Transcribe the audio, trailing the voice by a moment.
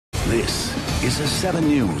This is a 7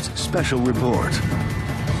 News special report.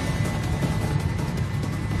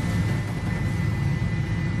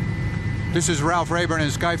 This is Ralph Rayburn in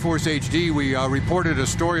Skyforce HD. We reported a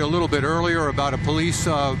story a little bit earlier about a police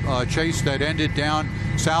chase that ended down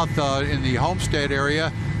south in the Homestead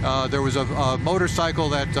area. There was a motorcycle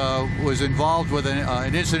that was involved with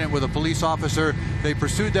an incident with a police officer. They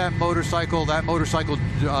pursued that motorcycle. That motorcycle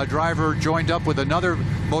driver joined up with another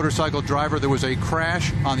motorcycle driver. There was a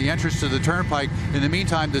crash on the entrance to the turnpike. In the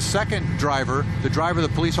meantime, the second driver, the driver the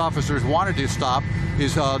police officers wanted to stop,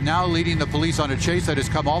 is now leading the police on a chase that has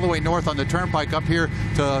come all the way north on the turnpike up here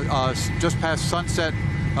to just past Sunset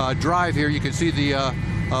Drive here. You can see the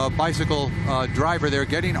bicycle driver there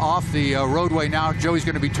getting off the roadway now. Joey's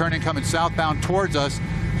going to be turning, coming southbound towards us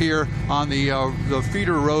here on the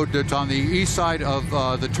feeder road that's on the east side of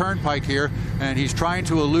the turnpike here, and he's trying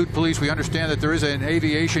to elude police. We understand that there is an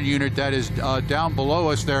aviation unit that is down below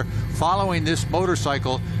us there following this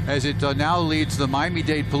motorcycle as it now leads the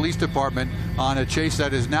Miami-Dade Police Department on a chase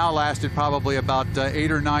that has now lasted probably about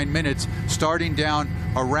 8 or 9 minutes, starting down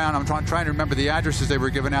around, I'm trying to remember the addresses they were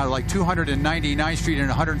given out, like 299th Street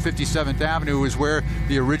and 157th Avenue is where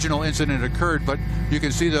the original incident occurred. But you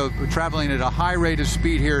can see the traveling at a high rate of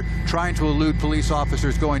speed here, trying to elude police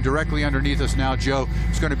officers going directly underneath us now. Joe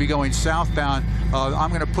is going to be going southbound. I'm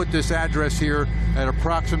going to put this address here at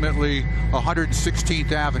approximately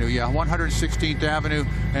 116th Avenue. Yeah, 116th Avenue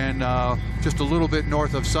and just a little bit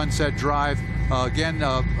north of Sunset Drive. Again,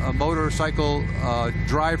 a motorcycle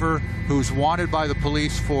driver who's wanted by the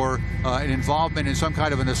police for an involvement in some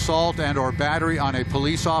kind of an assault and or battery on a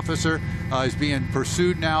police officer is being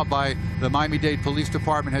pursued now by the Miami-Dade Police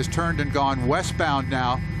Department, has turned and gone westbound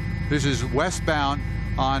now. This is westbound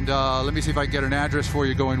on, let me see if I can get an address for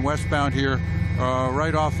you going westbound here,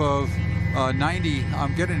 right off of 90,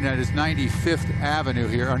 I'm getting that is 95th Avenue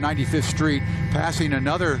here, or 95th Street, passing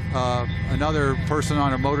another person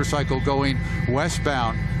on a motorcycle going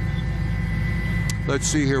westbound. Let's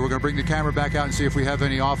see here. We're going to bring the camera back out and see if we have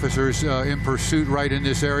any officers in pursuit right in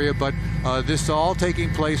this area. But this is all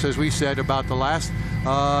taking place, as we said, about the last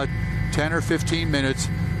 10 or 15 minutes.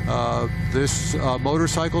 This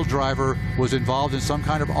motorcycle driver was involved in some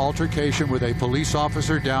kind of altercation with a police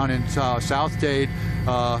officer down in South Dade.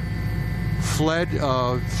 Fled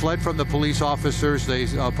from the police officers. They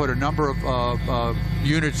put a number of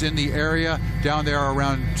units in the area down there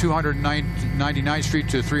around 299th Street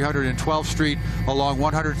to 312th Street, along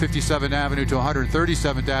 157th Avenue to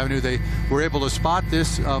 137th Avenue. They were able to spot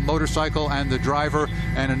this motorcycle and the driver,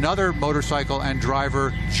 and another motorcycle and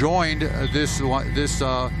driver joined this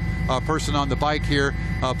person on the bike here.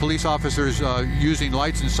 Police officers using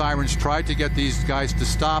lights and sirens tried to get these guys to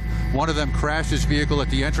stop. One of them crashed his vehicle at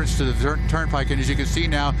the entrance to the turnpike, and as you can see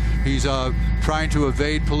now, he's trying to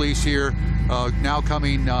evade police here, now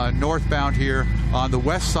coming northbound here on the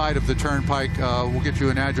west side of the turnpike. We'll get you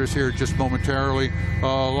an address here just momentarily.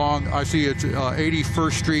 Along, I see it's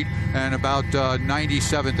 81st Street and about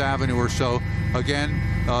 97th Avenue or so. Again,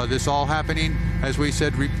 this all happening, as we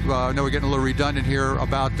said, I know we're getting a little redundant here,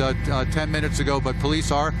 about 10 minutes ago, but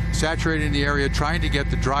police are saturating the area trying to get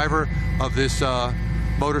the driver of this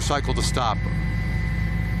motorcycle to stop.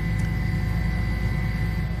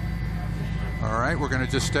 All right, we're going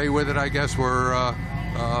to just stay with it, I guess. We're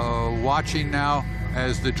watching now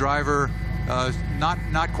as the driver,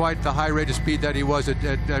 not quite the high rate of speed that he was.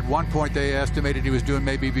 At one point, they estimated he was doing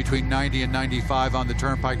maybe between 90 and 95 on the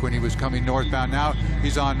turnpike when he was coming northbound. Now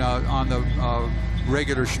he's on the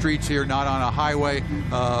regular streets here, not on a highway,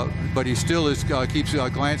 but he still keeps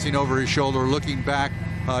glancing over his shoulder, looking back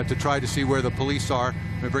to try to see where the police are.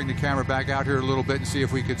 I'm going to bring the camera back out here a little bit and see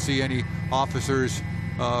if we could see any officers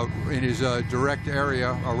in his direct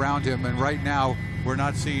area around him. And right now, we're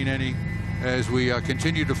not seeing any as we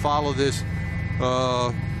continue to follow this,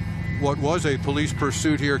 what was a police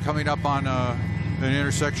pursuit here, coming up on an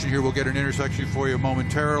intersection here. We'll get an intersection for you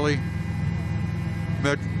momentarily.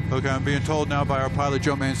 Okay, I'm being told now by our pilot,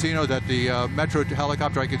 Joe Mancino, that the Metro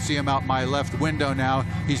helicopter, I can see him out my left window now.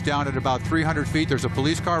 He's down at about 300 feet. There's a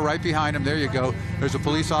police car right behind him. There you go. There's a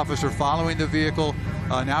police officer following the vehicle.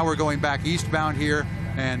 Now we're going back eastbound here,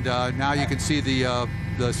 and now you can see the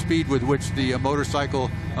speed with which the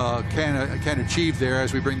motorcycle can achieve there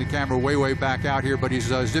as we bring the camera way back out here. But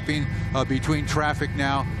he's zipping between traffic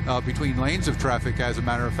now, between lanes of traffic, as a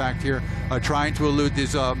matter of fact, here, trying to elude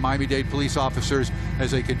these Miami-Dade police officers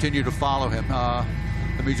as they continue to follow him.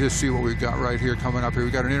 Let me just see what we've got right here coming up here.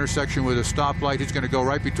 We've got an intersection with a stoplight. He's going to go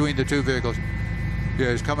right between the two vehicles.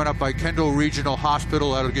 Yeah, he's coming up by Kendall Regional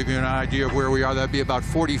Hospital. That'll give you an idea of where we are. That'd be about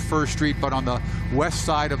 41st Street, but on the west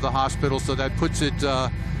side of the hospital. So that puts it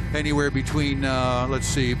anywhere between, let's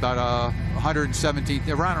see, about 117th,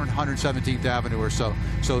 around 117th Avenue or so.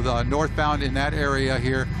 So the northbound in that area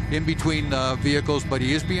here, in between the vehicles, but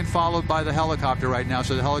he is being followed by the helicopter right now.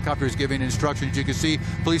 So the helicopter is giving instructions. You can see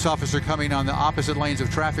police officer coming on the opposite lanes of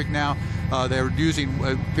traffic now. They're using,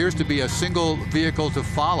 appears to be a single vehicle to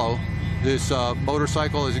follow this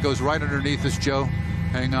motorcycle as it goes right underneath us, Joe.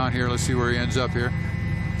 Hang on here, let's see where he ends up here.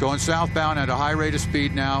 Going southbound at a high rate of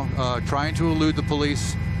speed now, trying to elude the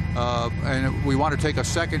police. And we want to take a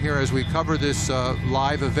second here as we cover this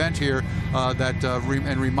live event here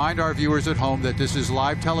and remind our viewers at home that this is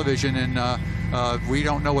live television, and we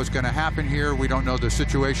don't know what's going to happen here. We don't know the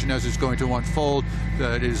situation as it's going to unfold.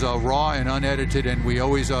 It is raw and unedited, and we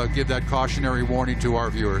always give that cautionary warning to our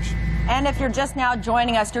viewers. And if you're just now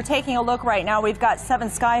joining us, you're taking a look right now. We've got 7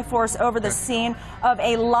 Skyforce over the scene of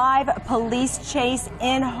a live police chase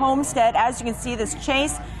in Homestead. As you can see, this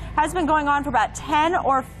chase has been going on for about 10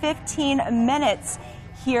 or 15 minutes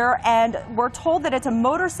here, and we're told that it's a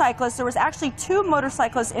motorcyclist. There was actually 2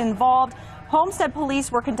 motorcyclists involved. Homestead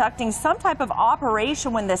Police were conducting some type of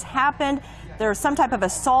operation when this happened. There's some type of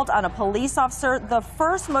assault on a police officer. The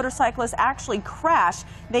first motorcyclist actually crashed.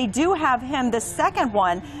 They do have him. The second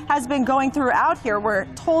one has been going throughout here. We're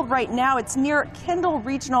told right now it's near Kendall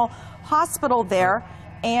Regional Hospital there.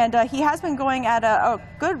 And he has been going at a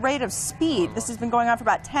good rate of speed. This has been going on for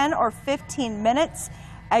about 10 or 15 minutes.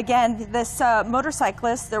 Again, this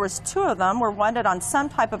motorcyclist, there was 2 of them, were wanted on some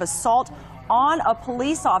type of assault on a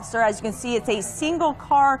police officer. As you can see, it's a single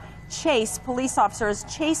car chase. Police officers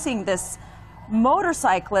chasing this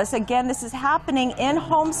motorcyclist. Again, this is happening in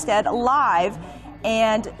Homestead live.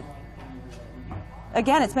 And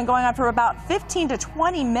again, it's been going on for about 15 to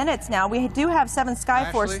 20 minutes now. We do have 7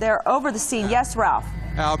 Skyforce there over the scene. Yes, Ralph.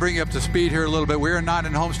 I'll bring you up to speed here a little bit. We are not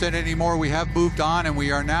in Homestead anymore. We have moved on, and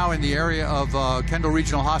we are now in the area of Kendall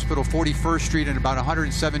Regional Hospital, 41st Street and about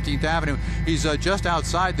 117th Avenue. He's just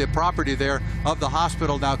outside the property there of the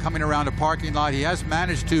hospital now, coming around a parking lot. He has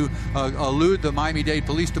managed to elude the Miami-Dade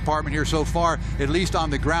Police Department here so far, at least on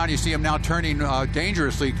the ground. You see him now turning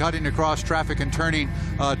dangerously, cutting across traffic and turning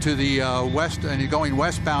to the west, and going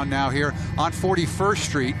westbound now here on 41st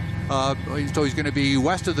Street. So he's going to be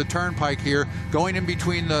west of the Turnpike here, going in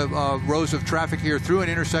between the rows of traffic here, through an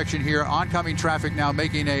intersection here, oncoming traffic now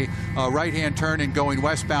making a right-hand turn and going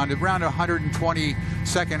westbound around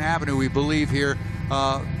 122nd Avenue, we believe here.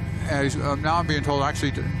 Now I'm being told,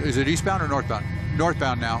 actually, is it eastbound or northbound?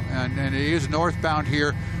 Northbound now, and it is northbound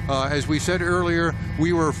here. As we said earlier,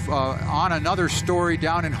 we were on another story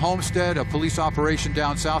down in Homestead, a police operation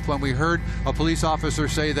down south, when we heard a police officer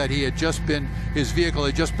say that he had just been, his vehicle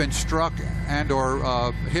had just been struck and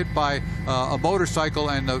or hit by a motorcycle,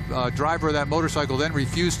 and the driver of that motorcycle then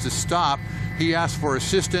refused to stop. He asked for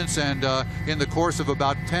assistance, and in the course of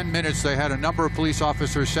about 10 minutes, they had a number of police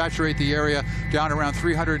officers saturate the area down around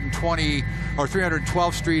 320 or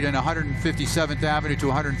 312th Street and 157th Avenue to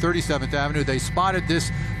 137th Avenue. They spotted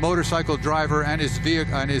this motorcycle driver and his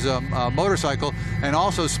vehicle and his motorcycle, and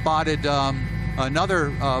also spotted another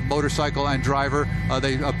motorcycle and driver.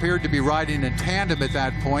 They appeared to be riding in tandem at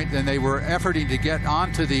that point, and they were efforting to get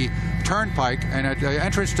onto the Turnpike, and at the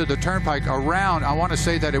entrance to the Turnpike around, I want to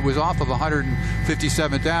say that it was off of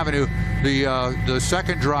 157th Avenue, the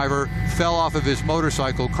second driver fell off of his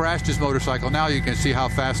motorcycle, crashed his motorcycle. Now you can see how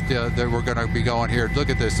fast they were going to be going here. Look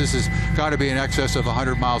at this. This has got to be in excess of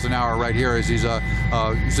 100 miles an hour right here as he's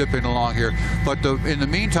zipping along here. But in the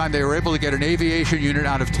meantime, they were able to get an aviation unit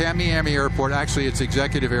out of Miami Airport. Actually, it's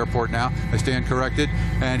Executive Airport now. I stand corrected.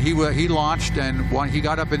 And he launched, and he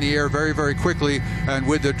got up in the air very, very quickly, and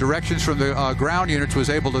with the directions from the ground units was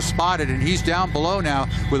able to spot it. And he's down below now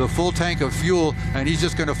with a full tank of fuel, and he's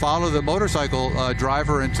just going to follow the motorcycle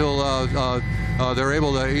driver until they're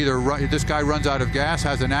able to either this guy runs out of gas,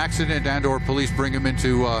 has an accident, and or police bring him in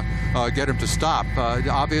to get him to stop.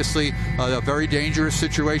 Obviously, a very dangerous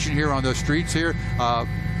situation here on the streets here,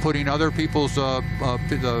 putting other people's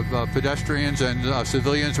pedestrians and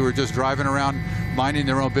civilians who are just driving around minding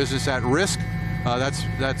their own business at risk.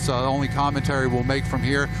 That's the only commentary we'll make from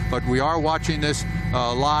here. But we are watching this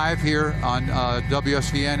live here on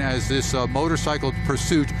WSVN as this motorcycle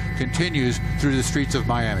pursuit continues through the streets of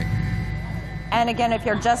Miami. And again, if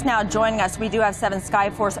you're just now joining us, we do have 7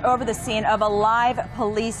 Skyforce over the scene of a live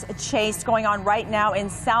police chase going on right now in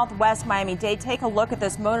Southwest Miami-Dade. Take a look at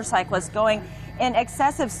this motorcyclist going in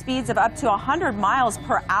excessive speeds of up to 100 miles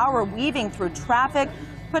per hour, weaving through traffic,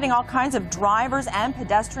 putting all kinds of drivers and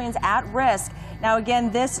pedestrians at risk. Now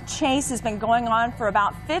again, this chase has been going on for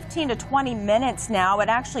about 15 to 20 minutes now. It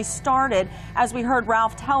actually started, as we heard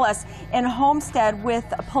Ralph tell us, in Homestead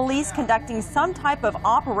with police conducting some type of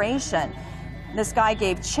operation. This guy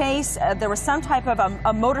gave chase. There was some type of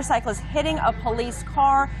a motorcyclist hitting a police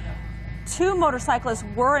car. 2 motorcyclists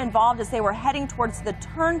were involved as they were heading towards the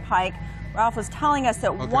Turnpike. Ralph was telling us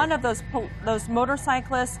that one of those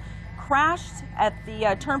motorcyclists crashed at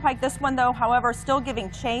the Turnpike. This one, though, however, still giving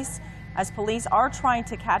chase as police are trying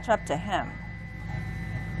to catch up to him.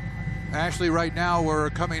 Ashley, right now we're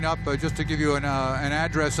coming up, just to give you an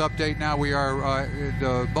address update now, we are,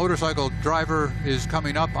 the motorcycle driver is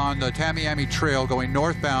coming up on the Tamiami Trail going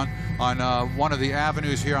northbound on one of the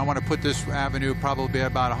avenues here. I want to put this avenue probably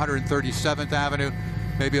about 137th Avenue,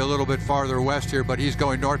 maybe a little bit farther west here, but he's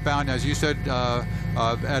going northbound, as you said,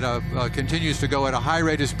 continues to go at a high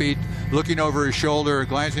rate of speed, looking over his shoulder,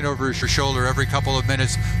 glancing over his shoulder every couple of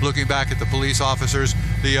minutes, looking back at the police officers.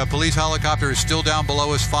 The police helicopter is still down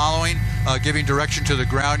below us following, giving direction to the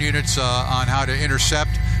ground units on how to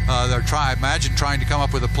intercept. They're trying to come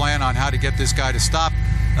up with a plan on how to get this guy to stop.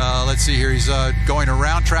 Let's see here, he's going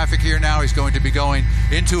around traffic here now. He's going to be going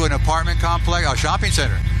into an apartment complex, a shopping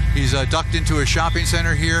center. He's ducked into a shopping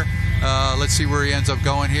center here. Let's see where he ends up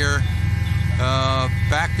going here.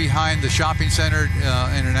 Back behind the shopping center,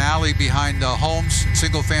 in an alley behind homes,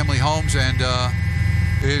 single-family homes, and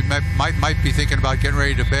he might be thinking about getting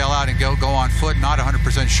ready to bail out and go on foot. Not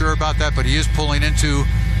 100% sure about that, but he is pulling into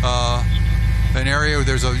an area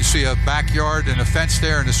where you see a backyard and a fence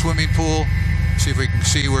there and a swimming pool. See if we can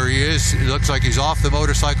see where he is. It looks like he's off the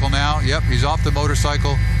motorcycle now. Yep, he's off the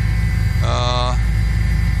motorcycle.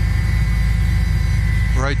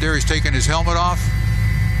 Right there, he's taking his helmet off.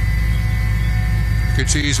 You can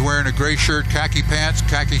see he's wearing a gray shirt, khaki pants,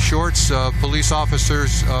 khaki shorts. Police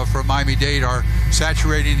officers from Miami-Dade are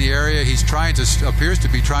saturating the area. He's appears to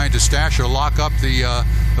be trying to stash or lock up the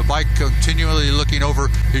bike, continually looking over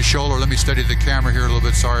his shoulder. Let me steady the camera here a little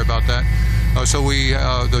bit. Sorry about that. So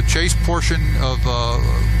the chase portion of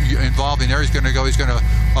involved in there, he's going to go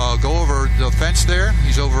over the fence there.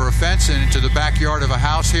 He's over a fence and into the backyard of a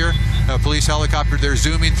house here. A police helicopter there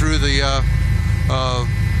zooming through the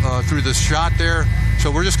shot there. So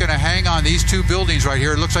we're just going to hang on these 2 buildings right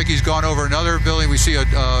here. It looks like he's gone over another building. We see a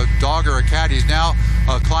dog or a cat. He's now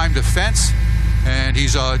climbed a fence, and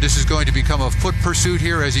this is going to become a foot pursuit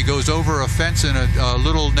here as he goes over a fence in a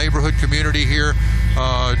little neighborhood community here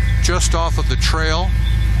just off of the trail.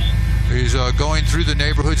 He's going through the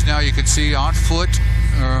neighborhoods now. You can see on foot.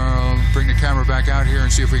 Bring the camera back out here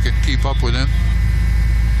and see if we can keep up with him.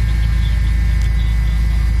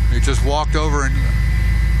 He just walked over and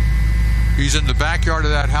he's in the backyard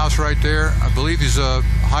of that house right there. I believe he's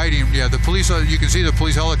hiding. Yeah, the police. You can see the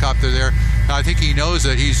police helicopter there. I think he knows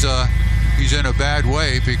that he's in a bad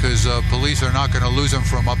way because police are not going to lose him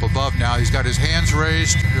from up above now. He's got his hands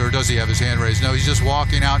raised, or does he have his hand raised? No, he's just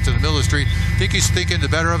walking out to the middle of the street. I think he's thinking the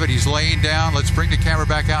better of it. He's laying down. Let's bring the camera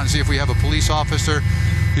back out and see if we have a police officer.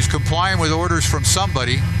 He's complying with orders from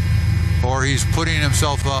somebody, or he's putting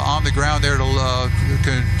himself on the ground there to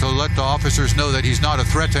let the officers know that he's not a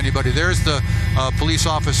threat to anybody. There's the police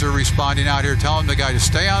officer responding out here, telling the guy to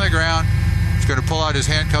stay on the ground. He's going to pull out his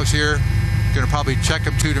handcuffs here. Going to probably check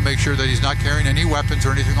him too to make sure that he's not carrying any weapons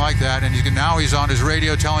or anything like that. And now he's on his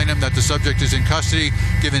radio telling him that the subject is in custody,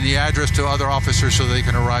 giving the address to other officers so they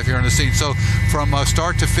can arrive here on the scene. So from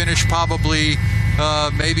start to finish, probably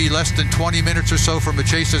maybe less than 20 minutes or so from a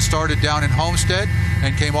chase that started down in Homestead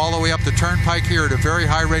and came all the way up the Turnpike here at a very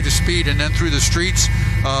high rate of speed, and then through the streets,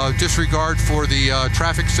 disregard for the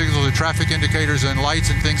traffic signals, the traffic indicators and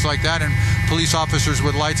lights and things like that, and police officers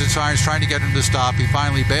with lights and sirens trying to get him to stop. He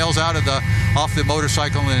finally bails out of off the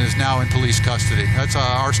motorcycle and is now in police custody. That's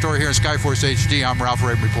our story here in Skyforce HD. I'm Ralph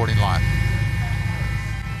Raben reporting live.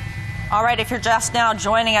 All right, if you're just now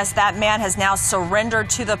joining us, that man has now surrendered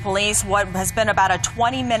to the police. What has been about a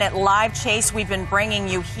 20-minute live chase we've been bringing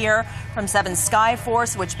you here from 7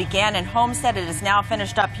 Skyforce, which began in Homestead. It is now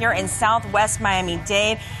finished up here in Southwest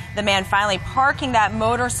Miami-Dade. The man finally parking that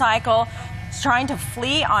motorcycle, trying to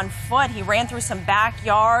flee on foot. He ran through some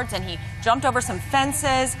backyards and he jumped over some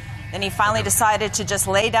fences. Then he finally decided to just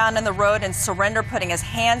lay down in the road and surrender, putting his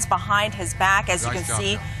hands behind his back. As you can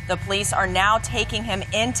see, the police are now taking him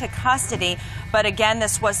into custody. But again,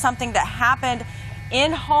 this was something that happened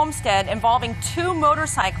in Homestead involving 2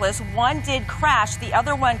 motorcyclists. One did crash. The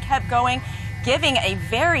other one kept going, giving a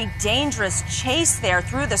very dangerous chase there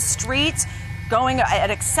through the streets, going at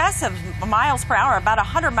excessive miles per hour, about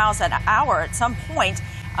 100 miles an hour at some point,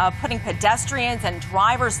 putting pedestrians and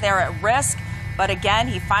drivers there at risk. But again,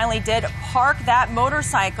 he finally did park that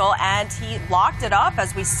motorcycle and he locked it up,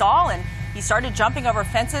 as we saw, and he started jumping over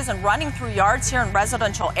fences and running through yards here in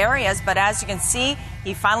residential areas. But as you can see,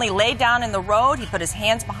 he finally laid down in the road. He put his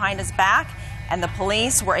hands behind his back, and the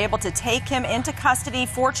police were able to take him into custody.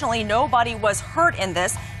 Fortunately, nobody was hurt in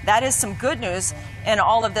this. That is some good news in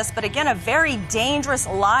all of this. But again, a very dangerous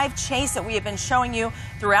live chase that we have been showing you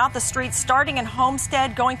throughout the streets, starting in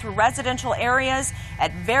Homestead, going through residential areas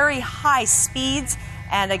at very high speeds.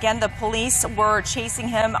 And again, the police were chasing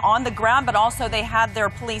him on the ground, but also they had their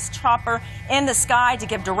police chopper in the sky to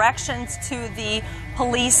give directions to the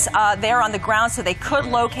police there on the ground so they could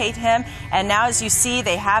locate him. And now, as you see,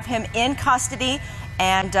 they have him in custody,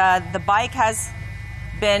 and the bike has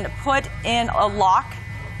been put in a lock.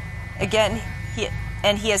 Again,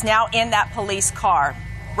 he is now in that police car.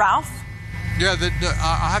 Ralph? Yeah,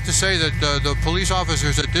 I have to say that the police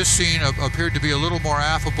officers at this scene appeared to be a little more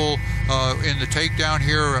affable in the takedown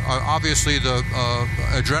here. Obviously, the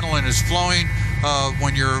adrenaline is flowing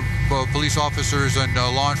when your police officers and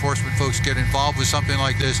law enforcement folks get involved with something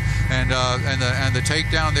like this, and the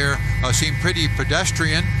takedown there seemed pretty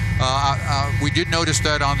pedestrian. We did notice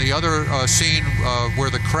that on the other scene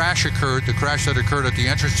where the crash occurred, the crash that occurred at the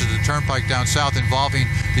entrance to the turnpike down south involving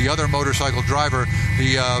the other motorcycle driver,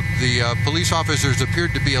 the police officers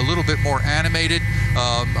appeared to be a little bit more animated.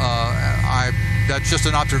 That's just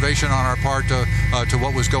an observation on our part to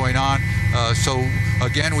what was going on. So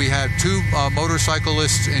again, we had two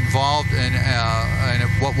motorcyclists involved in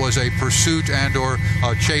what was a pursuit and/or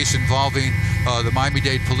chase involving the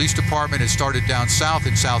Miami-Dade Police Department. It started down south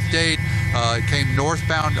in South Dade. It came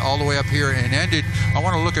northbound all the way up here and ended. I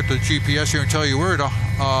want to look at the GPS here and tell you we're at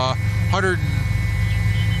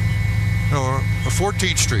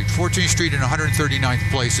 14th Street. 14th Street and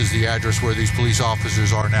 139th place is the address where these police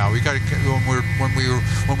officers are now. We got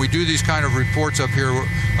when we do these kind of reports up here,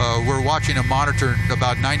 we're watching a monitor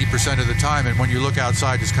about 90% of the time, and when you look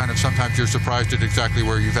outside, it's kind of sometimes you're surprised at exactly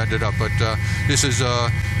where you've ended up. But this is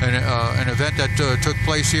an event that took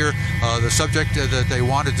place here. The subject that they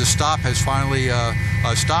wanted to stop has finally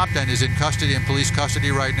stopped and is in custody, in police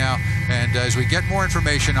custody right now. And as we get more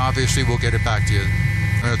information, obviously we'll get it back to you.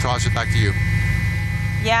 I'm going to toss it back to you.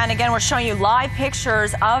 Yeah, and again, we're showing you live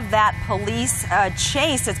pictures of that police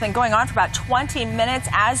chase. It's been going on for about 20 minutes.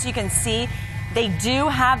 As you can see, they do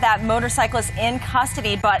have that motorcyclist in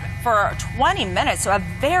custody, but for 20 minutes, so a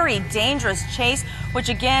very dangerous chase, which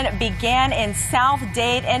again began in South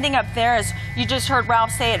Dade, ending up there, as you just heard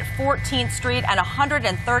Ralph say, at 14th Street and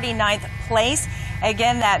 139th place.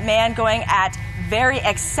 Again, that man going at very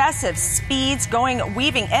excessive speeds,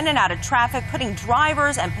 weaving in and out of traffic, putting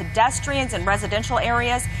drivers and pedestrians in residential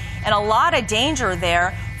areas in a lot of danger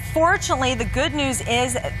there. Fortunately, the good news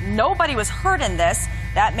is nobody was hurt in this.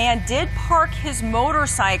 That man did park his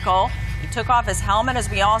motorcycle. He took off his helmet, as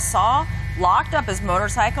we all saw, locked up his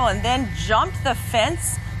motorcycle, and then jumped the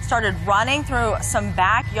fence, started running through some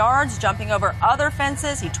backyards, jumping over other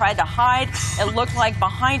fences. He tried to hide, it looked like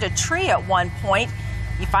behind a tree at one point.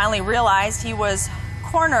 He finally realized he was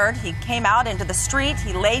cornered. He came out into the street.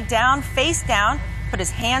 He laid down, face down, put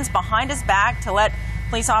his hands behind his back to let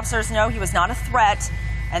police officers know he was not a threat.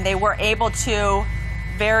 And they were able to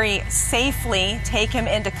very safely take him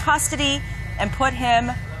into custody and put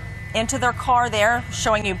him into their car there,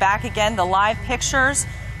 showing you back again the live pictures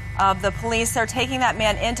of the police. They're taking that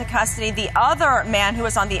man into custody. The other man who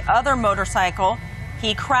was on the other motorcycle,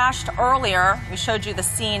 he crashed earlier. We showed you the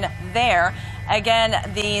scene there. Again,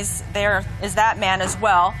 there is that man as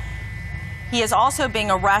well. He is also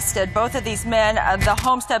being arrested. Both of these men, the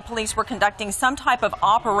Homestead Police were conducting some type of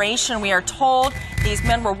operation. We are told these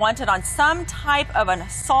men were wanted on some type of an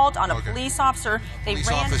assault on a police officer.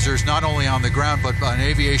 Police officers not only on the ground, but an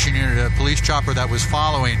aviation unit, a police chopper that was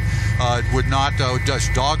following, would not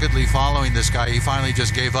just doggedly following this guy. He finally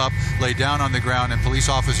just gave up, laid down on the ground, and police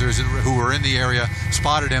officers who were in the area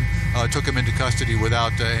spotted him, took him into custody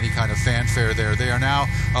without any kind of fanfare there. They are now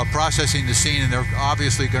processing the scene, and they're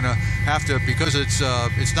obviously going to have to, because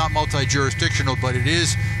it's not multi-jurisdictional, but it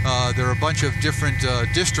is, there are a bunch of different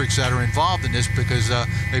districts that are involved in this, because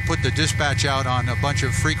they put the dispatch out on a bunch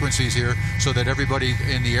of frequencies here so that everybody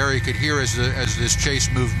in the area could hear as this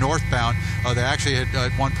chase moved northbound. They actually had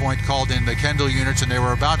at one point called in the Kendall units, and they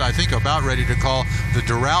were about ready to call the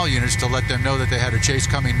Doral units to let them know that they had a chase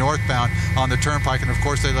coming northbound on the turnpike. And of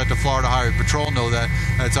course they let the Florida Highway Patrol know that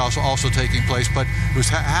that's also taking place. But it was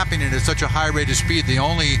happening at such a high rate of speed, the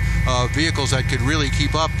only vehicles that could really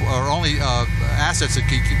keep up, or only assets that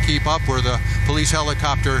could keep up, were the police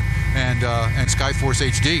helicopter and Skyforce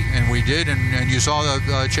HD, and we did, and you saw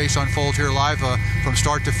the chase unfold here live from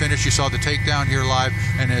start to finish. You saw the takedown here live,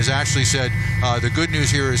 and as Ashley said, the good news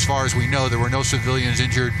here, as far as we know, there were no civilians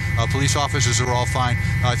injured. Police officers are all fine.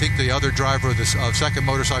 I think the other driver of the second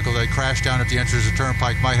motorcycle that crashed down at the entrance of the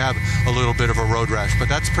Turnpike might have a little bit of a road rash, but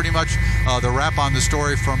that's pretty much the wrap on the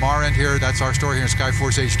story from our end here. That's our story here in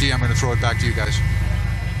Skyforce HD. I'm going to throw it back to you guys.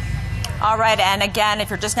 All right, and again,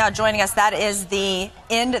 if you're just now joining us, that is the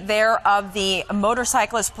end there of the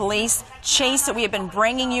motorcyclist police chase that we have been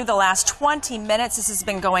bringing you the last 20 minutes. This has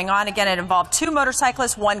been going on. Again, it involved two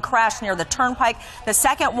motorcyclists. One crashed near the Turnpike. The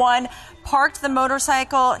second one parked the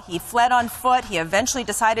motorcycle. He fled on foot. He eventually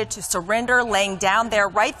decided to surrender, laying down there,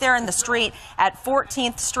 right there in the street at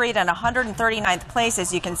 14th Street and 139th Place.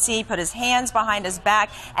 As you can see, he put his hands behind his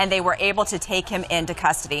back, and they were able to take him into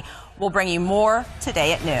custody. We'll bring you more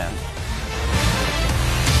today at noon.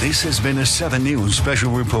 This has been a 7 News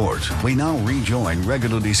special report. We now rejoin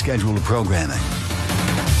regularly scheduled programming.